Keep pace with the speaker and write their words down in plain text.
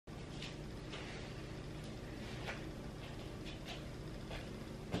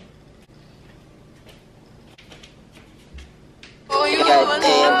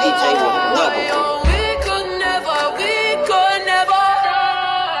goddamn DJ with another.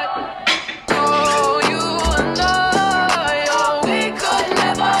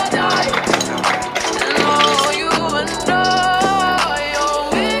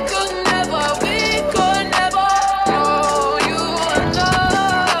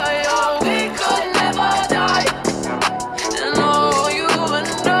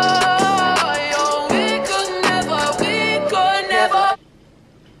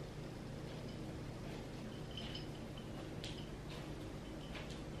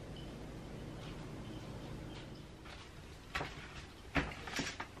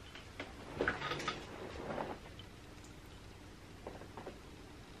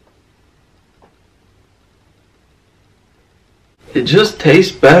 It just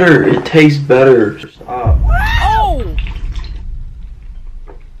tastes better. It tastes better. Stop. Oh!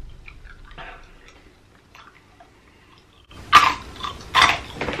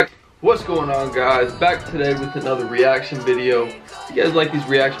 What's going on, guys? Back today with another reaction video. If you guys like these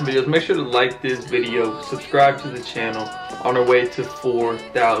reaction videos, make sure to like this video, subscribe to the channel on our way to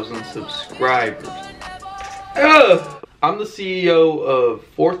 4,000 subscribers. I'm the CEO of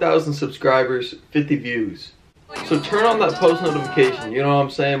 4,000 subscribers, 50 views. So turn on that post notification, you know what I'm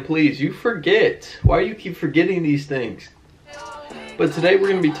saying? Please, you forget. Why do you keep forgetting these things? But today we're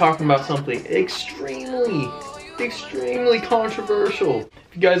going to be talking about something extremely controversial.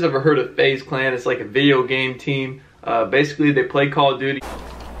 If you guys ever heard of Faze Clan, it's like a video game team. Basically, they play Call of Duty.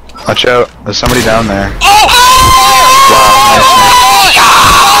 Watch out, there's somebody down there. Wow,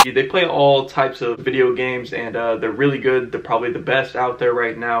 nice. They play all types of video games, and they're really good. They're probably the best out there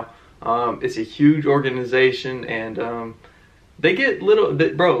right now. It's a huge organization, and they get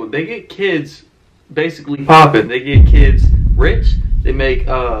they get kids basically popping. They get kids rich. They make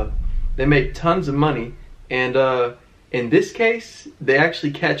tons of money, and in this case, they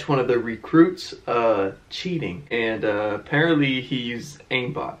actually catch one of the recruits cheating, and apparently he used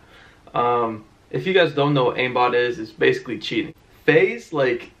Aimbot. If you guys don't know what Aimbot is, it's basically cheating. Faze,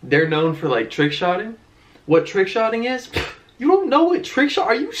 like, they're known for like trick shotting. What trick shotting is? You don't know what trick shot?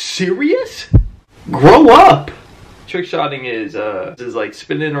 Are you serious? Grow up. Trick shotting is like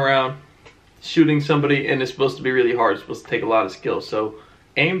spinning around, shooting somebody, and it's supposed to be really hard. It's supposed to take a lot of skill. So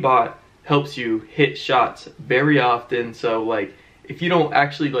Aimbot helps you hit shots very often. So like if you don't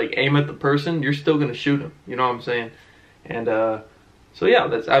actually like aim at the person, you're still gonna shoot them. You know what I'm saying? And so yeah,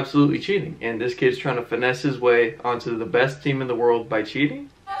 that's absolutely cheating. And this kid's trying to finesse his way onto the best team in the world by cheating?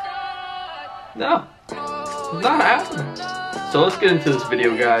 No, it's not happening. So let's get into this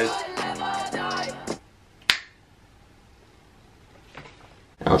video, guys.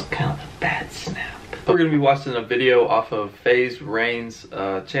 That was kind of a bad snap. We're going to be watching a video off of Faze Rain's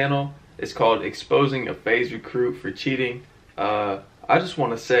channel. It's called Exposing a Faze Recruit for Cheating. I just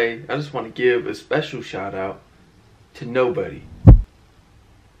want to give a special shout out to nobody.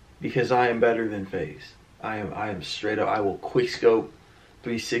 Because I am better than Faze. I am straight up. I will quick scope,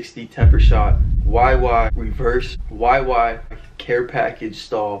 360 temper shot, YY reverse, YY care package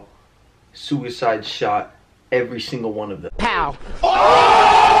stall, suicide shot, every single one of them. Pow!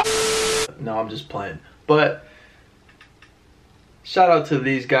 Oh! No, I'm just playing. But shout out to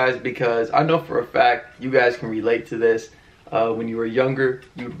these guys, because I know for a fact you guys can relate to this. When you were younger,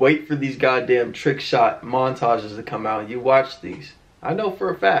 you'd wait for these goddamn trick shot montages to come out. You watch these. I know for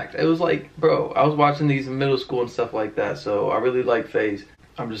a fact. It was like, bro, I was watching these in middle school and stuff like that. So I really like Faze.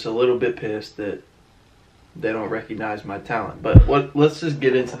 I'm just a little bit pissed that they don't recognize my talent. But let's just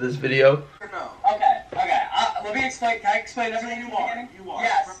get into this video. Okay. Let me explain. Can I explain everything you want?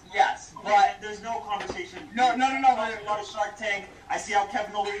 Yes. But there's no conversation. No. There's no Shark Tank. I see how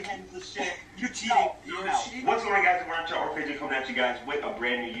Kevin O'Leary handles this shit. You cheating. You're cheating. What's going on, guys? We're on our page coming at you guys with a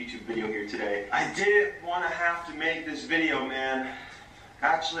brand new YouTube video here today. I didn't want to have to make this video, man.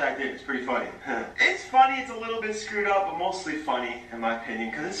 Actually, I did. It's pretty funny. It's funny. It's a little bit screwed up, but mostly funny, in my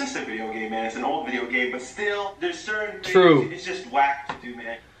opinion, because it's just a video game, man. It's an old video game, but still, there's certain things it's just whack to do,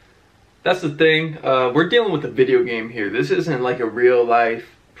 man. That's the thing. We're dealing with a video game here. This isn't like a real life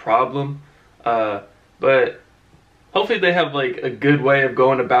problem, but hopefully they have like a good way of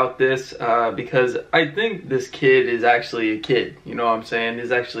going about this, because I think this kid is actually a kid. You know what I'm saying?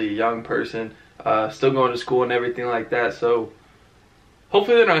 He's actually a young person, still going to school and everything like that. So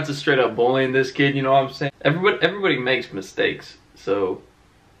hopefully they're not just straight up bullying this kid, you know what I'm saying? Everybody makes mistakes, so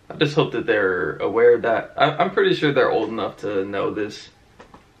I just hope that they're aware of that. I'm pretty sure they're old enough to know this.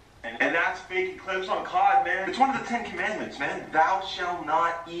 And that's faking clips on COD, man. It's one of the 10 commandments, man. Thou shalt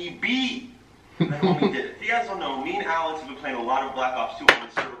not be. And then when we did it, if you guys don't know, me and Alex have been playing a lot of Black Ops 2 on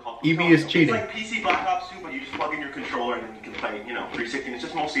a server called EB is cheating. It's like PC Black Ops 2, but you just plug in your controller and then you can play, you know, 360. It's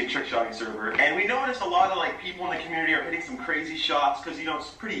just mostly a trick shotting server. And we noticed a lot of like people in the community are hitting some crazy shots because, you know,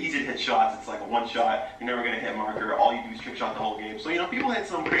 it's pretty easy to hit shots. It's like a one shot. You're never going to hit marker. All you do is trick shot the whole game. So, you know, people hit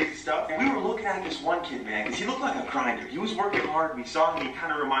some crazy stuff. And we were looking at this one kid, man, because he looked like a grinder. He was working hard. We saw him. He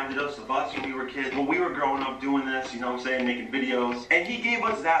kind of reminded us of us when we were kids. When we were growing up doing this, you know what I'm saying, making videos. And he gave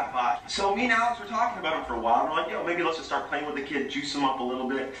us that vibe. So me and Alex were talking about him for a while. And we're like, yo, maybe let's just start playing with the kid, juice him up a little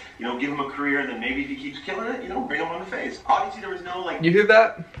bit, you know, give him a career, and then maybe if he keeps killing it, you know, bring him on the Faze. Obviously, there was no, like... You hear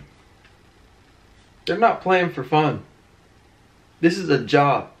that? They're not playing for fun. This is a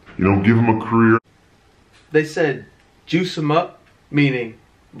job. You know, give him a career. They said juice him up, meaning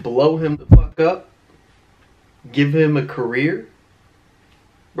blow him the fuck up, give him a career.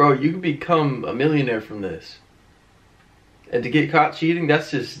 Bro, you can become a millionaire from this. And to get caught cheating,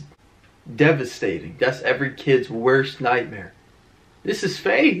 that's just devastating. That's every kid's worst nightmare. This is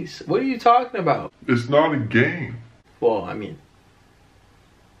Faze. What are you talking about? It's not a game. Well, I mean,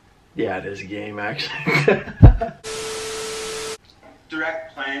 yeah, it is a game, actually.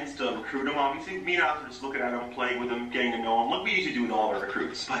 Direct plans to recruit him, obviously. Me and Alex were just looking at him, playing with him, getting to know him. Look, we usually do with all of our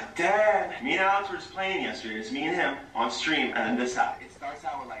recruits. But then, me and Alex were just playing yesterday. It's me and him on stream, and then this happened. It starts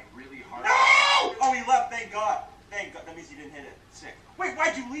out with like really hard. No! Oh, he left. Thank God. Thank God. That means he didn't hit it. Sick. Wait,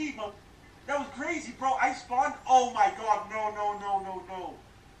 why'd you leave? That was crazy, bro. I spawned. Oh my God. No.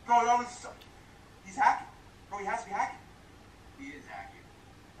 Bro, that was. He's hacking. Bro, he has to be hacking. He is hacking.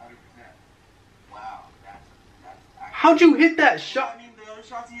 100%. Wow. That's How'd you hit that shot? I mean, the other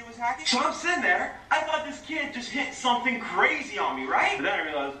shots he was hacking. So I'm sitting there, I thought this kid just hit something crazy on me, right? But then I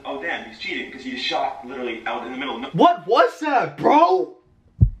realized, oh damn, he's cheating because he just shot literally out in the middle of nowhere. What was that, bro?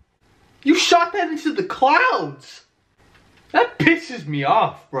 You shot that into the clouds. That pisses me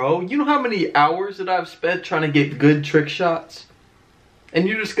off, bro. You know how many hours that I've spent trying to get good trick shots? And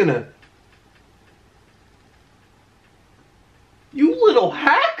you're just gonna... You little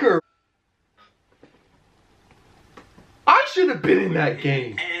hacker! I should have been in that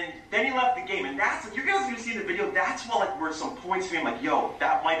game. And then he left the game, and that's, like, you're guys gonna see in the video, that's what, like, were some points for me. I'm like, yo,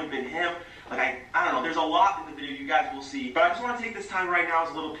 that might have been him. Like, I don't know, there's a lot in the video you guys will see. But I just want to take this time right now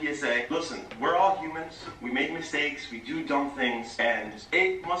as a little PSA. Listen, we're all humans. We make mistakes. We do dumb things. And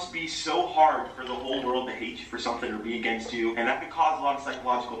it must be so hard for the whole world to hate you for something or be against you. And that could cause a lot of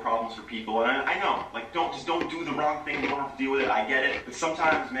psychological problems for people. And I know, like, don't do the wrong thing. You don't have to deal with it. I get it. But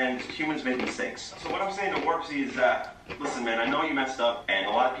sometimes, man, humans make mistakes. So what I'm saying to Warpsy is that, listen, man, I know you messed up. And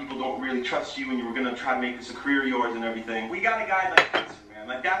a lot of people don't really trust you. And you were going to try to make this a career of yours and everything. We got a guy like Faze, man.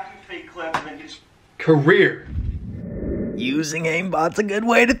 Like, that two fake clips and then you just... Career. Using aimbot's a good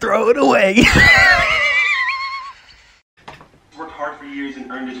way to throw it away. Worked hard for years and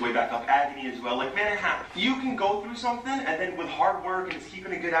earned his way back up. Agony as well. Like, man, it happens. You can go through something, and then with hard work and just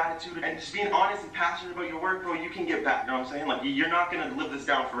keeping a good attitude and just being honest and passionate about your work, bro, you can get back. You know what I'm saying? Like, you're not gonna live this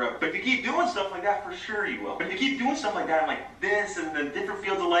down forever. But if you keep doing stuff like that, for sure you will. But if you keep doing stuff like that, like this and the different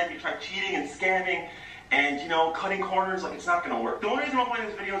fields of life, you try cheating and scamming and, you know, cutting corners, like, it's not gonna work. The only reason I'm playing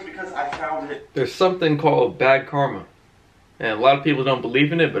this video is because I found it. There's something called bad karma. And a lot of people don't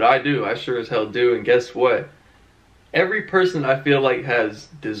believe in it, but I do. I sure as hell do. And guess what? Every person I feel like has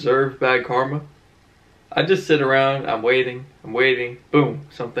deserved bad karma. I just sit around, I'm waiting, boom,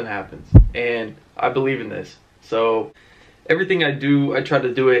 something happens. And I believe in this. So everything I do, I try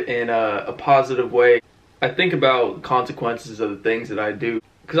to do it in a positive way. I think about consequences of the things that I do,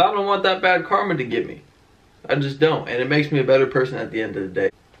 because I don't want that bad karma to get me. I just don't, and it makes me a better person at the end of the day.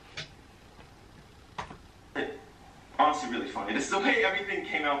 Honestly, really funny. This is the way everything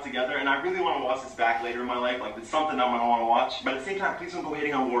came out together, and I really want to watch this back later in my life. Like, it's something I'm gonna want to watch. But at the same time, please don't go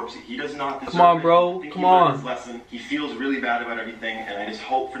hating on Warpsy. He does not deserve Come on, it. bro. I think Come he learned on. his lesson. He feels really bad about everything, and I just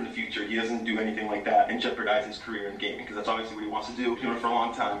hope for the future he doesn't do anything like that and jeopardize his career in gaming, because that's obviously what he wants to do. He's doing it for a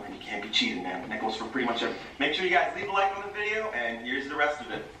long time, and he can't be cheating, man. And that goes for pretty much everything. Make sure you guys leave a like on the video, and here's the rest of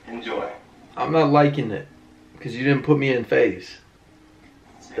it. Enjoy. I'm not liking it, because you didn't put me in Faze.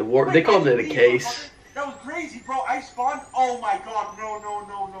 They called it a case. That was crazy, bro. I spawned. Oh my God.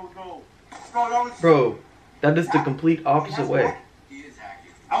 No. Bro, that was. Bro, that is the complete opposite way. He is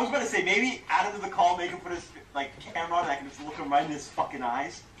hacking. I was gonna say, maybe add him to the call, make him put his, like, camera on, and I can just look him right in his fucking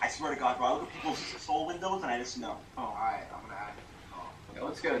eyes. I swear to God, bro. I look at people's soul windows, and I just know. Oh, alright. I'm gonna add him to the call. Yo,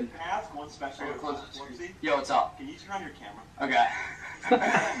 what's good? Can I ask one special request? Yo, what's up? Can you turn on your camera? Okay.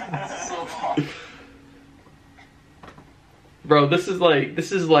 This is so fun. Bro, this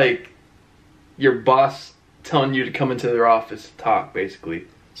is like your boss telling you to come into their office to talk, basically.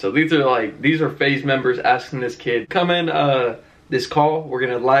 So these are Faze members asking this kid, come in this call, we're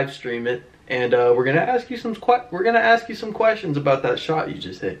gonna live stream it, and we're gonna ask you some questions about that shot you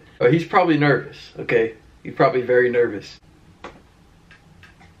just hit. He's probably nervous. Okay, he's probably very nervous.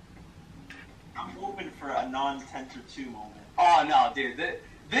 I'm hoping for a non-tensor 2 moment. Oh no, dude.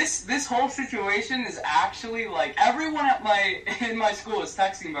 This whole situation is actually like everyone in my school is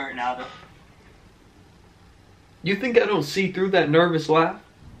texting me right now. You think I don't see through that nervous laugh?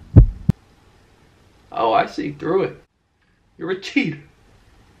 Oh, I see through it. You're a cheater.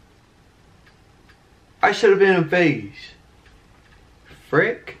 I should have been in Faze.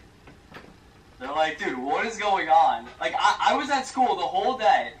 Frick. They're like, dude, what is going on? Like, I was at school the whole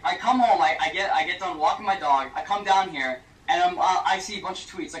day. I come home, I get done walking my dog. I come down here, and I see a bunch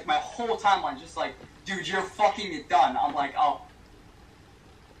of tweets. Like, my whole timeline just like, dude, you're fucking done. I'm like, oh.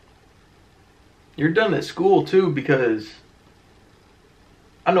 You're done at school, too, because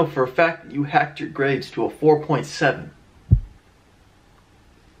I know for a fact that you hacked your grades to a 4.7.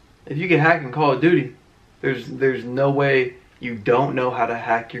 If you can hack in Call of Duty, there's no way you don't know how to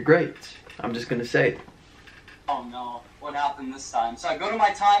hack your grades. I'm just gonna say. Oh no, what happened this time? So I go to my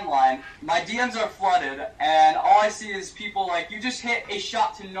timeline, my DMs are flooded, and all I see is people like, you just hit a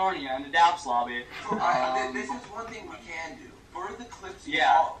shot to Narnia in the DAPS lobby. This is one thing we can do. For the clips,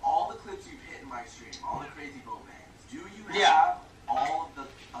 yeah. all the clips you've hit in my stream, all the crazy bow bangs, do you yeah. have all of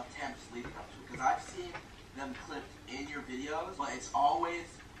the attempts leading up to it? Because I've seen them clipped in your videos, but it's always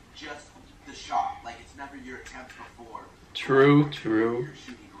just the shot. Like, it's never your attempt before. True. You're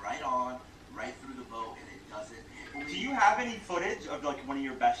shooting right on, right through the bow, and it doesn't hit. Do you have any footage of like one of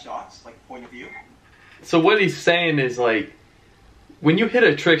your best shots, like point of view? So what he's saying is like, when you hit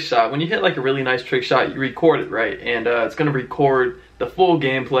a trick shot, when you hit like a really nice trick shot, you record it, right? And it's gonna record the full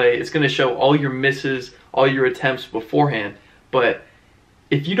gameplay. It's gonna show all your misses, all your attempts beforehand. But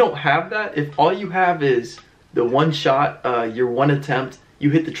if you don't have that, if all you have is the one shot, your one attempt,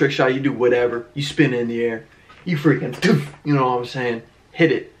 you hit the trick shot, you do whatever, you spin it in the air, you freaking doof, you know what I'm saying?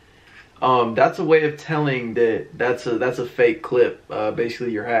 Hit it. That's a way of telling that that's a fake clip.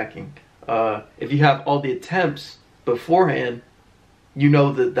 Basically, you're hacking. If you have all the attempts beforehand, you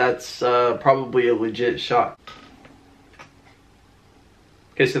know that that's probably a legit shot.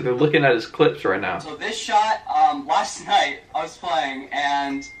 Okay, so they're looking at his clips right now. So this shot, last night I was playing,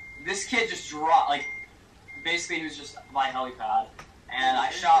 and this kid just dropped, like, basically he was just by helipad, and I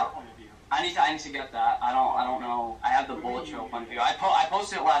shot. I need to get that. I don't know. I have the bullet trail point of view. I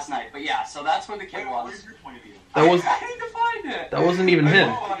posted it last night, but yeah. So that's where the kid was. Where's your point of view? That was. I need to find it. That wasn't even him.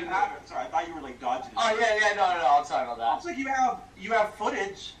 Oh, you have it. Sorry, I thought you were like dodging it. Oh yeah, no. I'm sorry about that. It's like you have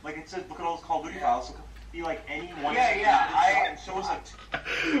footage. Like it says, look at all those Call of Duty files. So it could be like any one. Yeah. Show us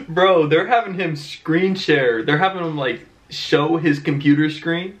like. Bro, they're having him screen share. They're having him like show his computer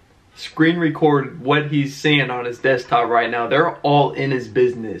screen record what he's seeing on his desktop right now. They're all in his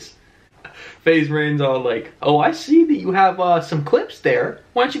business. Faze Rain's all like, oh, I see that you have some clips there.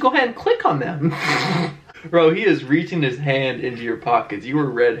 Why don't you go ahead and click on them? Bro, he is reaching his hand into your pockets. You were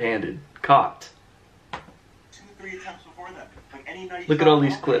red-handed. Caught. 2-3 attempts before that. Like any nutty Look shot, at all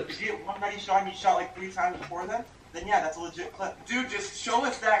these clips. If you get one nutty shot and you shot like 3 times before that, then yeah, that's a legit clip. Dude, just show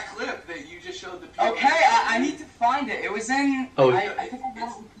us that clip that you just showed the people. Okay, I need to find it. It was in. Oh, I think I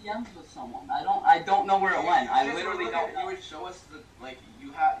got it in PMs with someone. I don't know where it went. I literally don't. You would show us the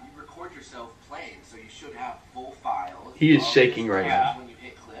you record yourself playing, so you should have full files. He is shaking right now. When you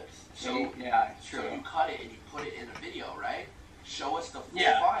hit clips. So yeah, it's true. So you cut it and you put it in a video, right? Show us the full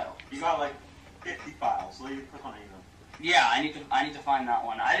Yeah. file. You got like 50 files, so you can click on any of them. Yeah, I need to find that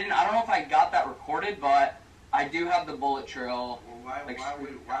one. I don't know if I got that recorded, but I do have the bullet trail. Well, why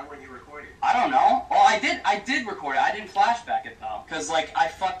weren't you recording? I don't know. Well, I did record it. I didn't flashback it though, cause like I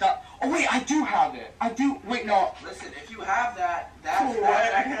fucked up. Oh wait, I do have it. I do. Wait, no. Listen, if you have that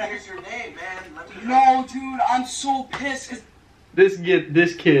here's your name, man. Let me No, dude, I'm so pissed. 'Cause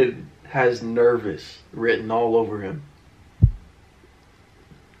This kid has nervous written all over him.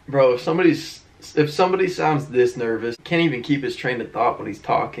 Bro, if somebody sounds this nervous, can't even keep his train of thought when he's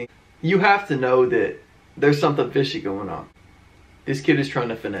talking, you have to know that there's something fishy going on. This kid is trying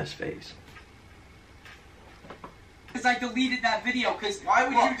to finesse Faze. Because I deleted that video, because... Why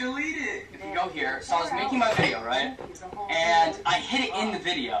would you delete it? If you go here, so I was making my video, right? And I hit it in the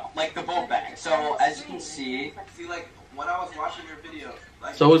video, like the bolt bang. So, as you can see... See, like, when I was watching your video...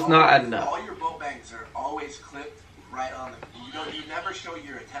 Like, So it's not adding up. All your bolt bangs are always clipped right on the... You never show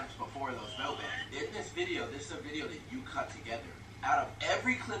your attempts before those bolt bangs. In this video, this is a video that you cut together. Out of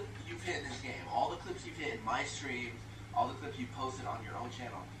every clip you've hit in this game, all the clips you've hit in my streams, all the clips you posted on your own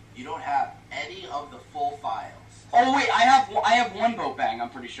channel, you don't have any of the full files. Oh wait, I have one boat bang. I'm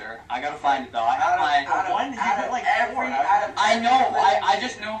pretty sure. I gotta find it though. I have I know. I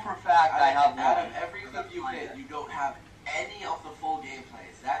just know for a fact I have one. Out of every clip you hit, you don't have any of the full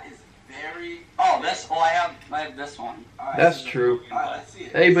gameplays. That is very. Oh, this. Oh, I have this one. Right, That's true. Let's see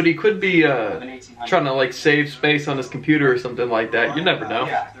it. Hey, but he could be trying to like save space on his computer or something like that. You never know.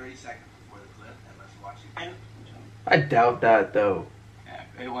 Yeah. 30 seconds before the clip, and let's watch it. I doubt that though. Yeah,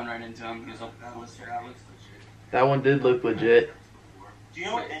 it went right into him. He was up. That looks legit. That one did look legit. Do you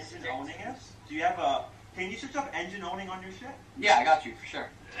know what engine owning is? Do you have a... Can you search up engine owning on your shit? Yeah, I got you for sure.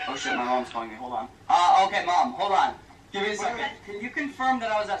 Oh shit, my mom's calling me. Hold on. Okay, Mom, hold on. Give me a second. Can you confirm that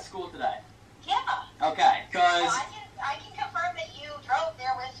I was at school today? Yeah. Okay, cause. Well, I can confirm that you drove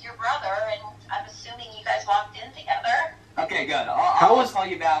there with your brother, and I'm assuming you guys walked in together. Okay, good. I'll call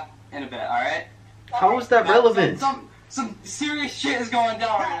you back in a bit. All right. How is that relevant? Some serious shit is going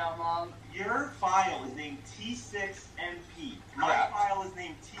down right now, Mom. Your file is named T6MP. My file is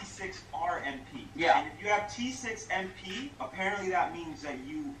named T6RMP. Yeah. And if you have T6MP, apparently that means that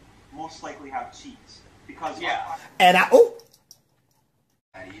you most likely have cheats. Because And That either.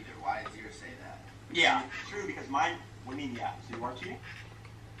 Why does yours say that? Yeah. It's true because mine. What do you mean? Yeah. So you are cheating?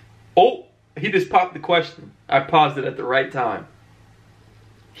 Oh, he just popped the question. I paused it at the right time.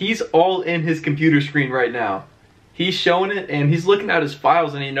 He's all in his computer screen right now. He's showing it, and he's looking at his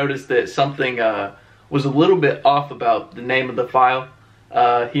files, and he noticed that something was a little bit off about the name of the file.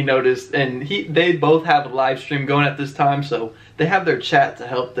 He noticed, and they both have a live stream going at this time, so they have their chat to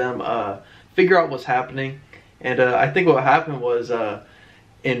help them figure out what's happening. And I think what happened was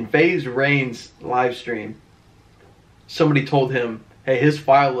in Faze Rain's live stream, somebody told him, hey, his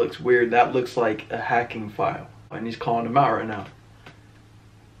file looks weird. That looks like a hacking file. And he's calling him out right now.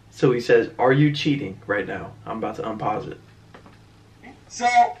 So he says, are you cheating right now? I'm about to unpause it. So,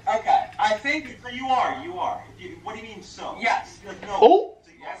 okay, I think... So you are. What do you mean so? Yes. No. Oh!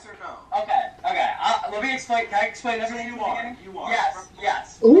 Yes or no? Okay. Let me explain. Can I explain everything You from the are. beginning? You are.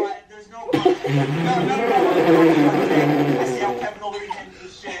 Yes. Ooh. But there's no... No. I see how Kevin will lead into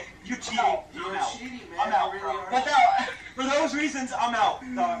this shit. You're cheating. You're cheating, man. I'm out, You bro. really are. But no, For those reasons, I'm out.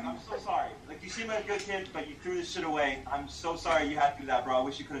 Dog, I'm so sorry. Like, you seem like a good kid, but you threw this shit away. I'm so sorry you had to do that, bro. I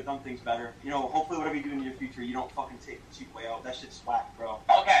wish you could have done things better. You know, hopefully whatever you do in your future, you don't fucking take the cheap way out. That shit's whack, bro.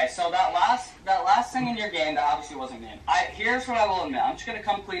 okay, so that last thing in your game, that obviously wasn't me. Here's what I will admit. I'm just gonna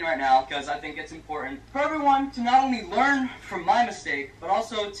come clean right now because I think it's important for everyone to not only learn from my mistake, but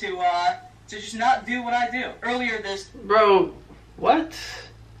also to just not do what I do. Earlier this... Bro, what?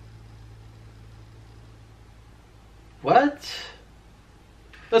 What?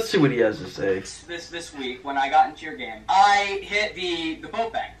 Let's see what he has to say. This week, when I got into your game, I hit the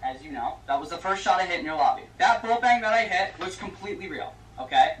boat bang, as you know. That was the first shot I hit in your lobby. That boat bang that I hit was completely real,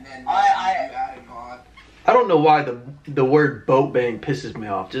 okay? And I don't know why the word boat bang pisses me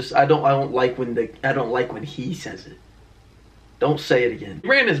off. Just I don't like when he says it. Don't say it again. He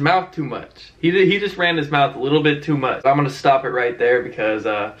ran his mouth too much. He just ran his mouth a little bit too much. I'm gonna stop it right there because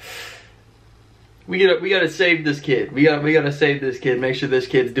we gotta save this kid. We gotta save this kid. Make sure this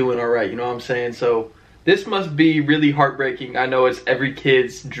kid's doing all right. You know what I'm saying? So this must be really heartbreaking. I know it's every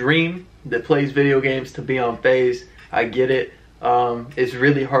kid's dream that plays video games to be on Faze. I get it. It's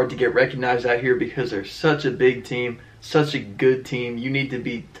really hard to get recognized out here because they're such a big team, such a good team. You need to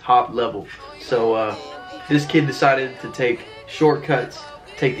be top level. So this kid decided to take shortcuts,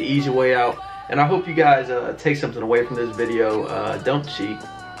 take the easy way out. And I hope you guys take something away from this video. Don't cheat.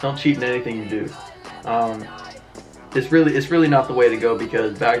 Don't cheat in anything you do. It's really not the way to go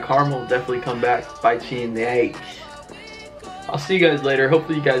because bad karma will definitely come back by cheating the egg. I'll see you guys later.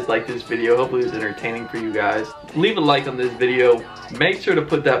 Hopefully you guys liked this video. Hopefully it was entertaining for you guys. Leave a like on this video. Make sure to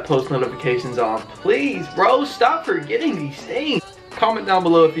put that post notifications on. Please, bro, stop forgetting these things. Comment down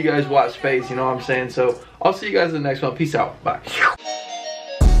below if you guys watch Faze, you know what I'm saying? So I'll see you guys in the next one. Peace out. Bye.